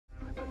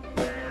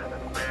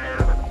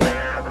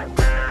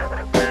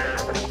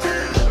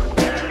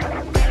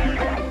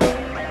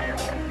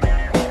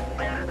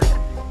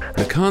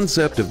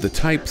concept of the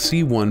Type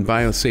C1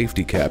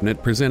 biosafety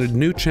cabinet presented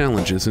new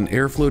challenges in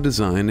airflow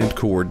design and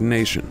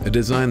coordination, a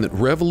design that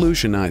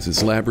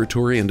revolutionizes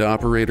laboratory and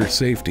operator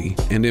safety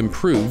and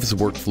improves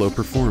workflow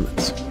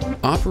performance.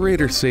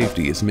 Operator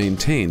safety is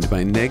maintained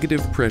by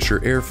negative pressure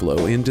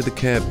airflow into the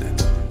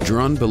cabinet,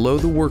 drawn below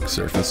the work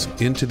surface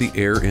into the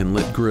air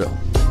inlet grill.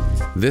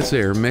 This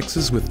air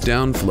mixes with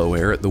downflow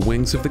air at the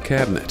wings of the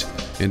cabinet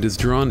and is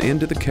drawn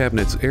into the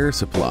cabinet's air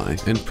supply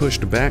and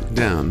pushed back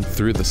down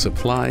through the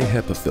supply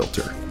HEPA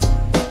filter.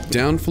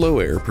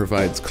 Downflow air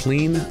provides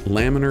clean,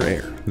 laminar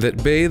air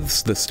that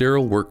bathes the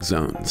sterile work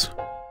zones.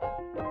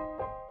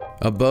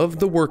 Above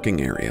the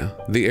working area,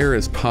 the air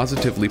is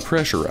positively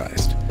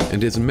pressurized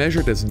and is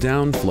measured as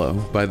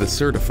downflow by the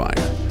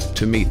certifier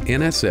to meet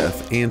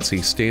NSF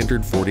ANSI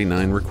Standard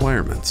 49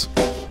 requirements.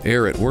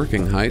 Air at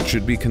working height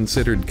should be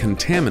considered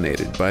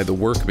contaminated by the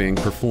work being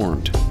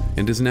performed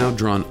and is now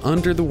drawn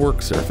under the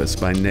work surface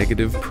by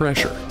negative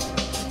pressure.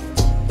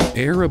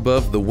 Air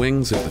above the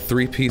wings of the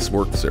three-piece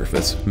work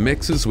surface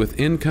mixes with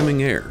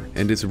incoming air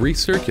and is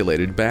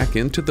recirculated back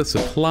into the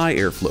supply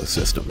airflow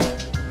system.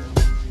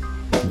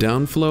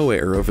 Downflow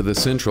air over the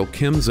central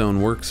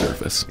Chem-Zone work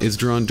surface is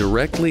drawn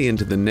directly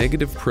into the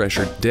negative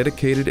pressure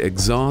dedicated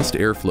exhaust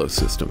airflow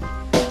system.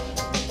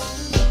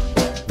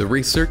 The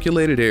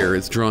recirculated air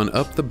is drawn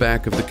up the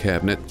back of the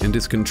cabinet and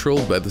is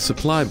controlled by the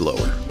supply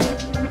blower.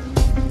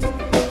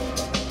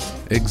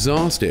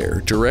 Exhaust air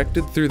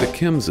directed through the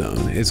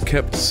Chem-Zone is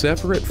kept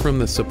separate from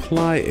the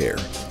supply air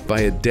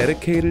by a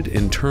dedicated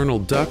internal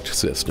duct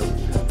system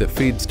that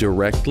feeds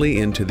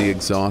directly into the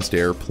exhaust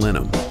air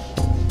plenum.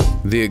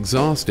 The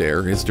exhaust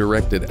air is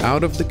directed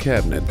out of the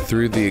cabinet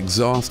through the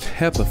exhaust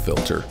HEPA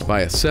filter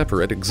by a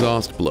separate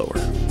exhaust blower.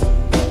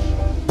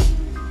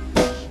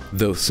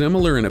 Though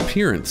similar in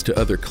appearance to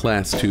other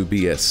Class II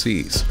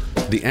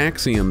BSCs, the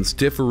Axiom's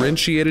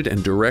differentiated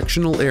and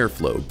directional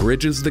airflow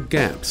bridges the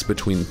gaps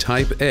between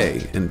Type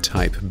A and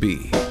Type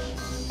B.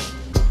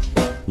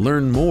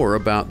 Learn more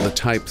about the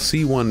Type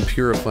C1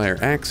 purifier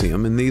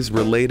Axiom in these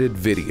related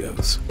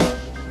videos.